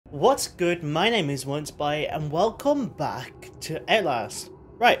What's good? My name is OnceByte and welcome back to Outlast.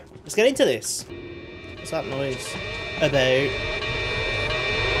 Right, let's get into this. What's that noise? About...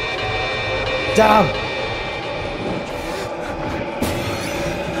 Damn!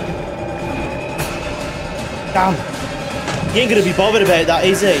 Damn! He ain't gonna be bothered about that,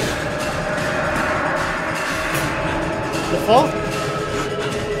 is he? The fuck?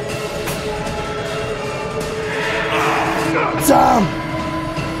 Damn!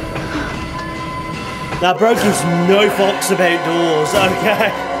 That bro gives no fucks about doors, okay?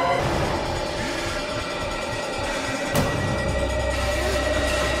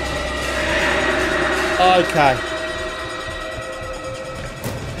 Okay.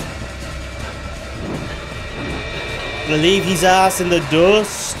 Gonna leave his ass in the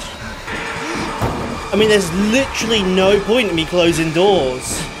dust. I mean, there's literally no point in me closing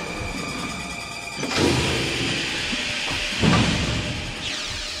doors.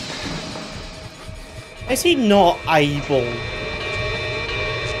 Is he not able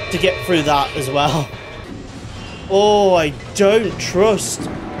to get through that as well? Oh, I don't trust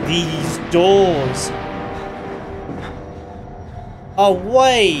these doors. Oh,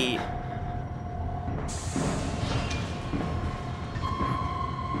 wait.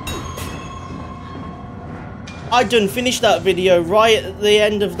 I done finished that video right at the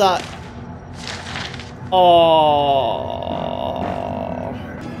end of that. Oh.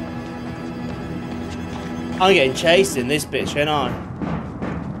 I'm getting chased in this bitch, ain't I?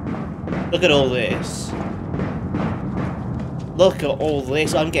 Look at all this. Look at all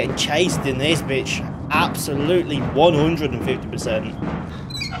this. I'm getting chased in this bitch. Absolutely 150%.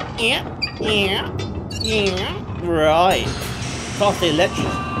 Yeah. Right. Got the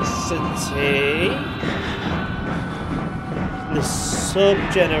electricity. The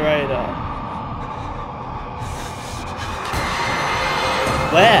sub-generator.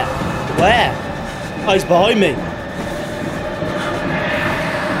 Where? Oh, he's behind me.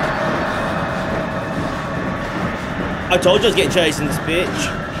 I told you I was getting chased in this bitch.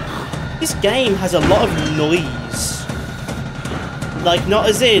 This game has a lot of noise. Like, not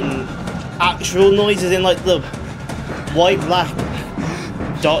as in actual noise, as in like the white-black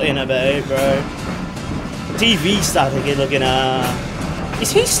dotting about, bro. TV static you're looking at.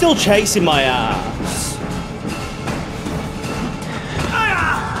 Is he still chasing my ass?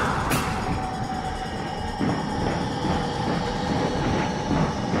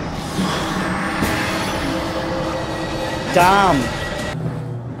 Damn.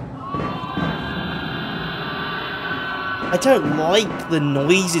 I don't like the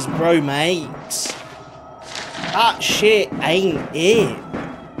noises bro makes. That shit ain't it.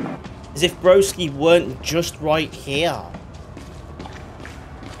 As if broski weren't just right here.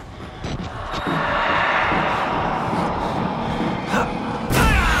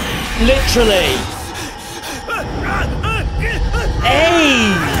 Literally.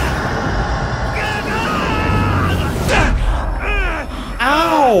 Hey!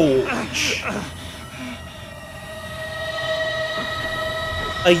 Ouch!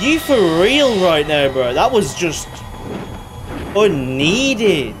 Are you for real right now, bro? That was just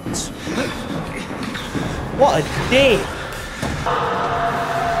unneeded. What a dick.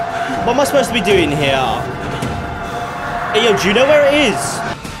 What am I supposed to be doing here? Hey, yo, do you know where it is?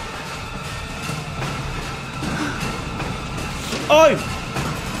 Oh!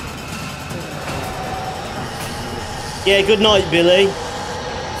 Yeah, good night, Billy.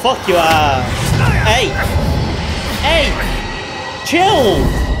 Fuck your ass. Hey! Chill!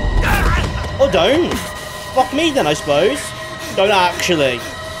 Or don't. Fuck me then, I suppose. Don't actually.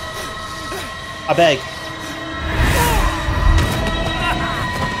 I beg.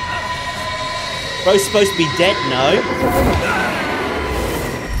 Bro's supposed to be dead, no?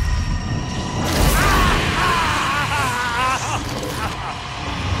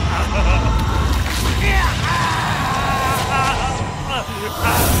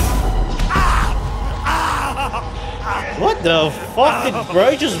 What the fuck did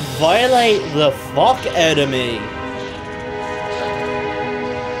bro just violate the fuck out of me?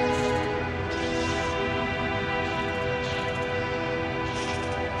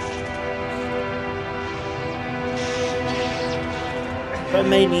 Bro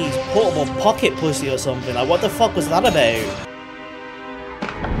made me his portable pocket pussy or something. Like, what the fuck was that about?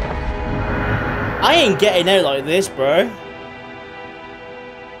 I ain't getting out like this, bro.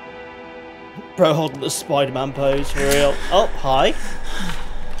 Bro holding the Spider-Man pose, for real. Oh, hi.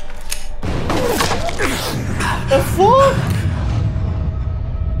 The fuck?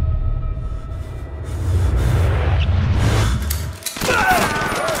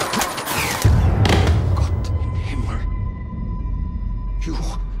 Gott Himmel. You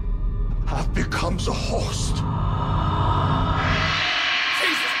have become the host.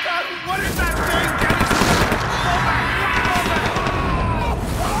 Jesus God, what is that thing?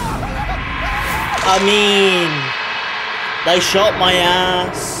 I mean, they shot my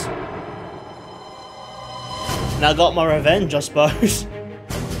ass. And I got my revenge, I suppose.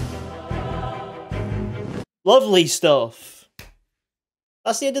 Lovely stuff.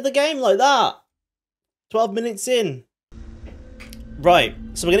 That's the end of the game like that. 12 minutes in. Right,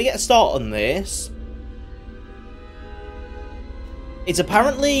 so we're going to get a start on this. It's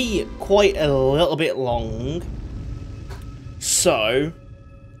apparently quite a little bit long. So,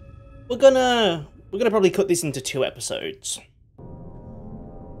 we're gonna probably cut this into 2 episodes.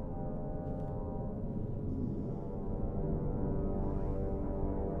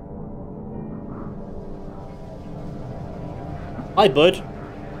 Hi, bud.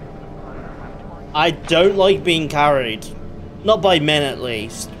 I don't like being carried. Not by men, at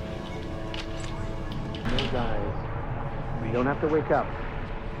least. No, guys. You don't have to wake up,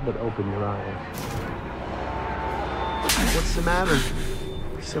 but open your eyes. What's the matter?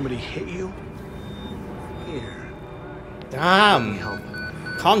 Somebody hit you? Here. Damn. Help.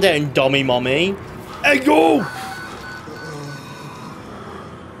 Calm down, dummy mommy. Hey, go!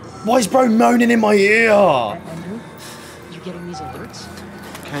 Why is bro moaning in my ear? Andrew, you getting these alerts?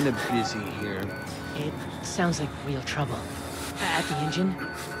 Kind of busy here. It sounds like real trouble. At the engine,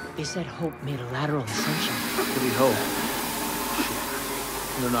 they said Hope made a lateral ascension. What do you hope?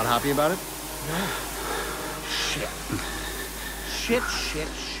 They're not happy about it? No. Shit. Shit.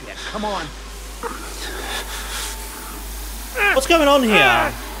 Come on. What's going on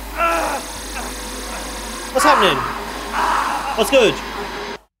here? What's happening? What's good?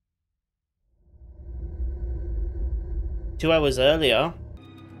 2 hours earlier.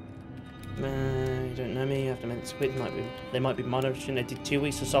 You don't know me. After minutes quit, they might be monitoring. I did 2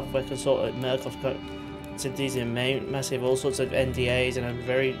 weeks of software consult at Murkoff. Said these are massive, all sorts of NDAs, and I'm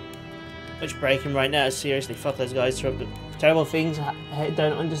very much breaking right now. Seriously, fuck those guys. Terrible things. I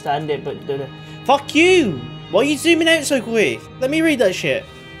don't understand it, but fuck you. Why are you zooming out so quick? Let me read that shit.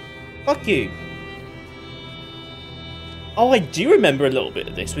 Fuck you. Oh, I do remember a little bit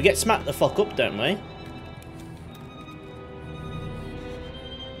of this. We get smacked the fuck up, don't we?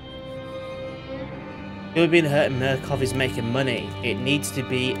 People being hurt and Murkoff is making money. It needs to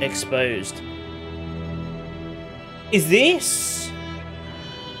be exposed. Is this?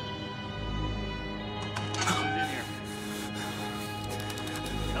 What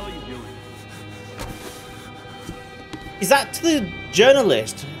the hell are you doing? Is that to the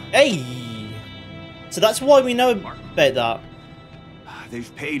journalist? Hey! So that's why we know about that.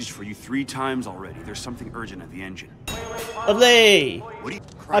 They've paged for you 3 times already. There's something urgent at the engine. Lovely! What do you...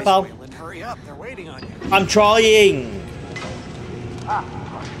 Hi, pal. Wayland, hurry up. They're waiting on you. I'm trying!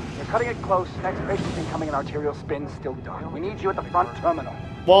 You're cutting it close. Next patient's incoming and arterial spin still done. We need you at the front terminal.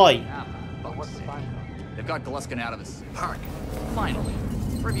 Why? What's the sign? They've got Gluskin out of this park. Finally.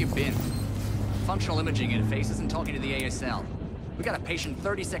 Where have you been? Functional imaging interface isn't talking to the ASL. We got a patient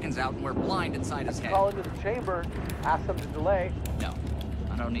 30 seconds out and we're blind inside his head. Call into the chamber. Ask them to delay. No.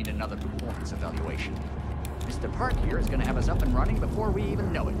 I don't need another performance evaluation. Mr. Park here is gonna have us up and running before we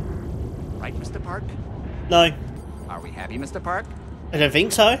even know it. Right, Mr. Park? No. Are we happy, Mr. Park? I don't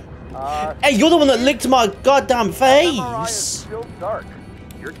think so. Hey, you're the one that licked my goddamn MRI is face! still dark.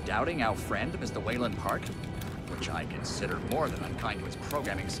 You're doubting our friend, Mr. Wayland Park? Which I consider more than unkind to his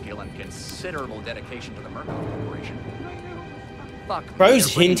programming skill and considerable dedication to the Murkoff Corporation. Fuck.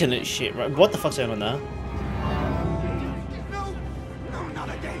 Bro's hinting at shit, right? What the fuck's going on there? No, not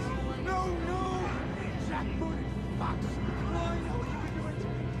a daisy. No. Jackbooted fox.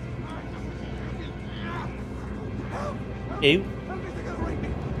 Ew.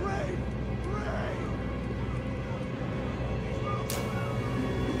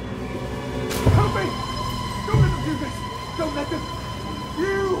 Help me! Don't let them do this! Don't let them...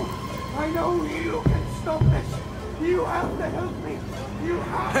 You! I know you can stop this! You have to help me! You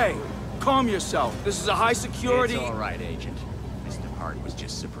have... Hey, calm yourself. This is a high security... It's all right, Agent. Mr. Park was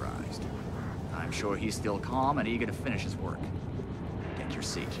just surprised. I'm sure he's still calm and eager to finish his work. Get your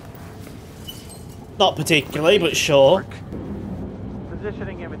seat. Not particularly, but sure. Park.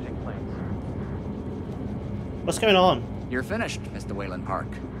 Positioning imaging, please. What's going on? You're finished, Mr. Wayland Park.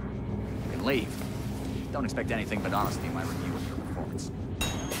 You can leave. Don't expect anything but honesty in my review of your performance.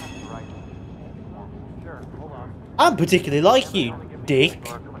 Right. Sure, hold on. I particularly like you, dick.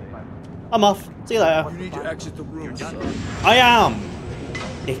 I'm off. See you later. You need to exit the room, sir. I am!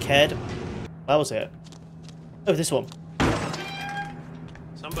 Dickhead. Where was it? Oh, this one.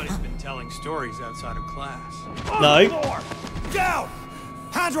 Somebody's been telling stories outside of class. No. Down!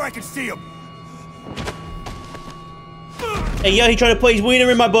 Hands where I can see him. Hey, yo, he tried to put his wiener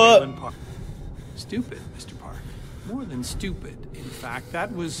in my butt. Stupid, Mr. Park. More than stupid. In fact,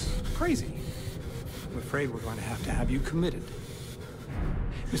 that was crazy. I'm afraid we're going to have you committed.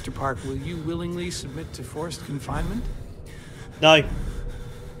 Mr. Park, will you willingly submit to forced confinement? No.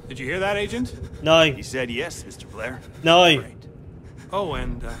 Did you hear that, Agent? No. He said yes, Mr. Blair. No. Great. Oh,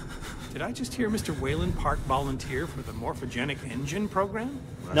 and did I just hear Mr. Wayland Park volunteer for the morphogenic engine program?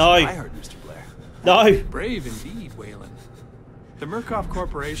 Well, No. that's what I heard, Mr. Blair. No. Brave indeed, Wayland. The Murkoff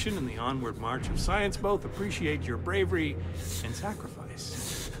Corporation and the Onward March of Science both appreciate your bravery and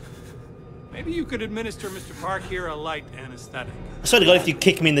sacrifice. Maybe you could administer Mr. Park here a light anesthetic. I swear to God, if you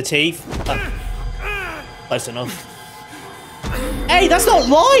kick me in the teeth. Close enough. Hey, that's not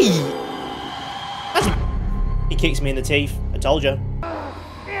right! That's... He kicks me in the teeth. I told you.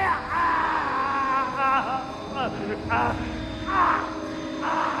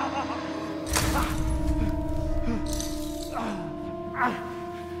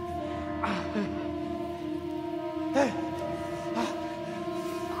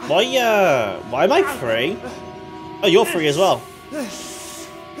 Why am I free? Oh, you're free as well.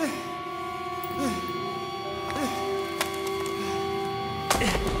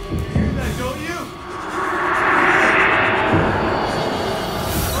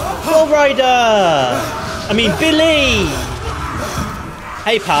 Fall Rider! I mean, Billy!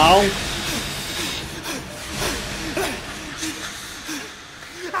 Hey, pal.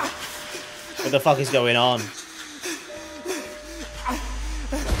 What the fuck is going on?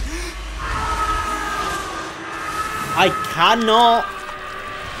 I cannot.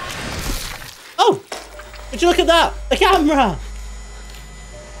 Oh! Would you look at that? The camera!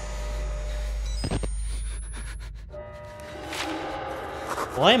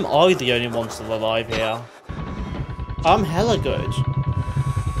 Why am I the only one still alive here? I'm hella good.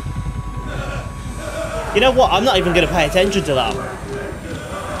 You know what? I'm not even going to pay attention to that.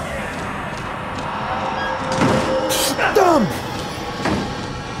 Dumb!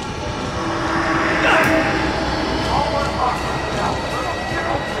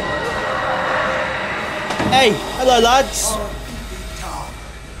 Hey, hello lads.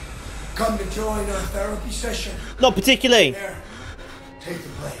 Come to join our therapy session. Not particularly. Here, take the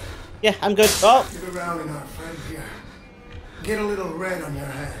blade. Yeah, I'm good. Oh. Get around in our friend here. Get a little red on your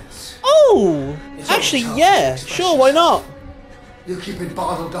hands. Oh! It's Actually, always yeah. helpful to Sure, why not? You keep it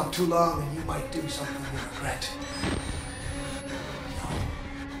bottled up too long and you might do something you regret. No.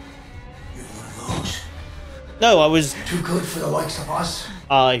 You're one of those. No, I was... Too good for the likes of us.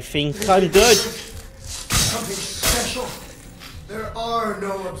 I think I'm good. Something special. There are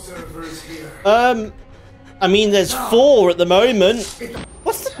no observers here. I mean, there's 4 at the moment.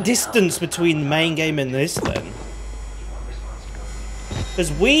 What's the distance between the main game and this, then?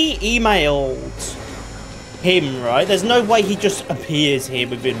 Because we emailed him, right? There's no way he just appears here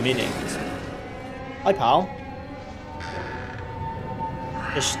within minutes. Hi, pal.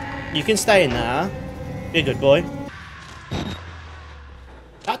 Just, you can stay in there. Be a good boy.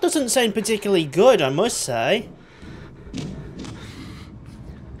 That doesn't sound particularly good, I must say.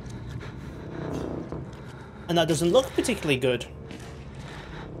 And that doesn't look particularly good.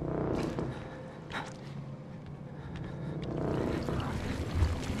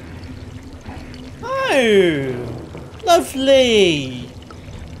 Oh, lovely.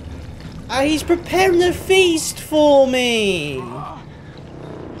 He's preparing a feast for me.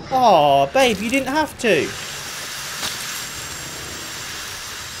 Oh, babe, you didn't have to.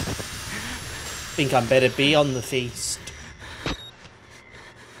 Think I better be on the feast.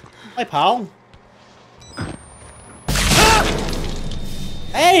 Hi, pal.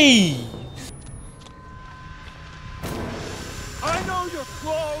 Hey! I know you're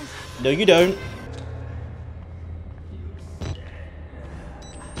close. No, you don't.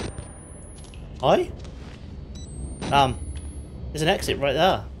 Hi? There's an exit right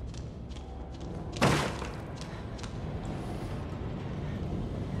there.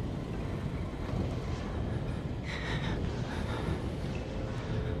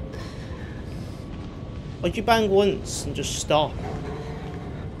 Why'd you bang once and just stop?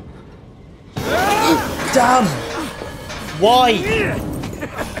 Damn! Why?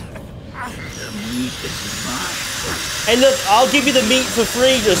 Hey, look, I'll give you the meat for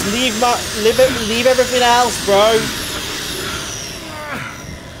free. Just leave everything else, bro.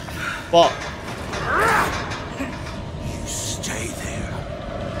 What? You stay there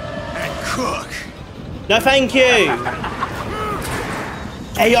and cook. No, thank you.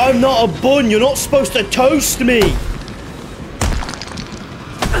 Hey, I'm not a bun. You're not supposed to toast me.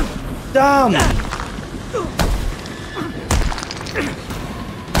 Damn.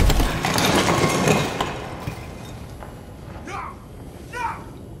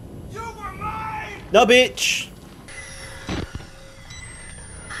 No, bitch.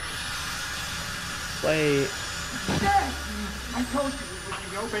 Wait. There! I told you it would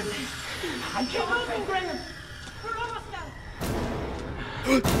be open. I told you. Graham. We're almost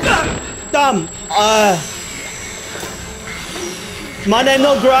done. Damn. My name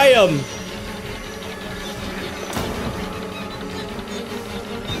not Graham.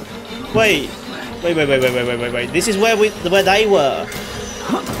 Wait. Wait. This is where they were.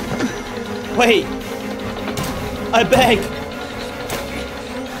 Wait. I beg.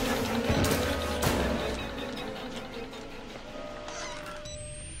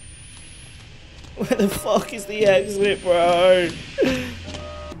 Where the fuck is the exit, bro?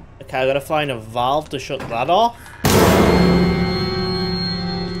 Okay, I gotta find a valve to shut that off.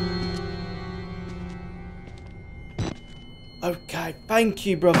 Okay, thank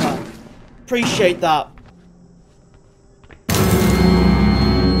you, brother. Appreciate that.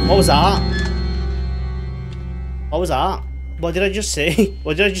 What was that? What was that? What did I just see?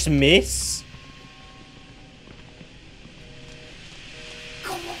 What did I just miss?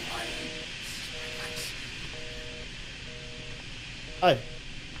 Oh.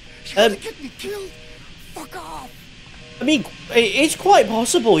 Get me killed. Fuck off. I mean, it's quite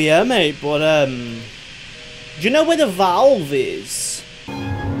possible, yeah, mate, but, do you know where the valve is?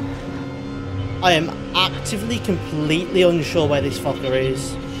 I am actively, completely unsure where this fucker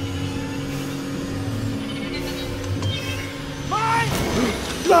is.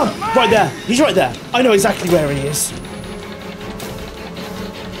 No, right there. He's right there. I know exactly where he is.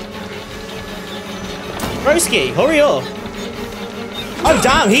 Broski, hurry up. Oh,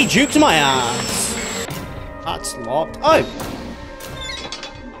 damn, he juked my ass. That's locked. Oh.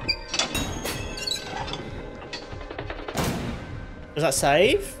 Does that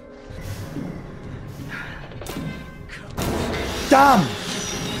save? Damn.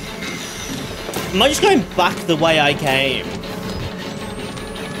 Am I just going back the way I came?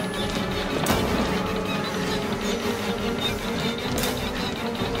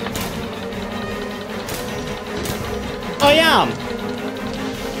 I am.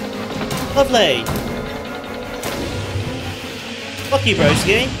 Lovely. Fuck you,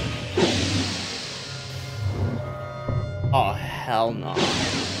 broski. Oh, hell no.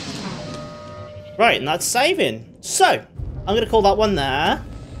 Right, and that's saving. So, I'm gonna call that one there.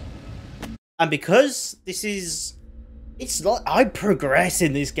 And because this is... It's not... I progress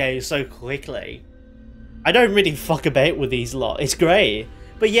in this game so quickly. I don't really fuck about with these lot. It's great.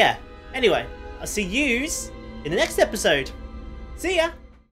 But yeah, anyway, I'll see yous in the next episode. See ya!